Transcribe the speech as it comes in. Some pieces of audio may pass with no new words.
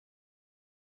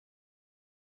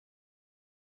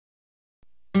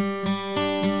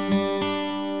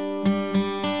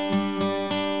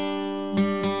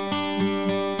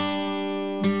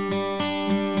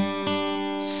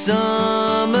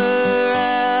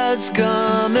has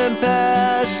come and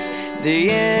passed. The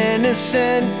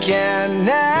innocent can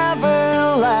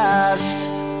never last.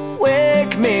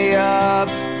 Wake me up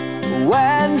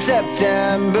when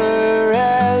September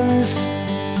ends.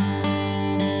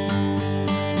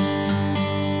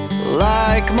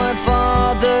 Like my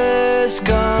father's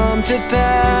come to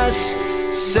pass,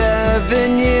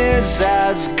 7 years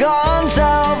has gone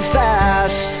so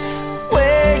fast.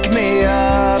 Wake me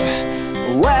up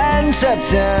when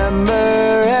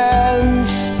September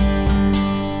ends.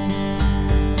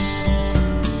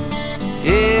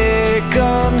 Here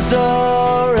comes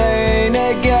the rain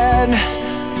again,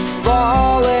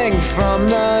 falling from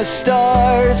the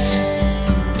stars,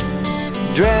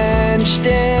 drenched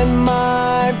in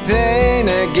my pain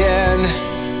again,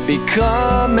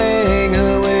 becoming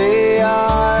who we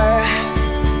are.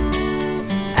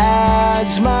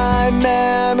 As my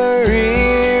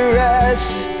memory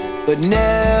rests, but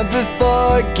never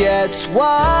forgets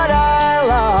what I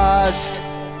lost.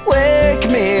 Wake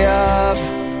me up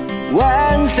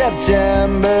when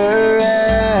September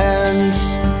ends.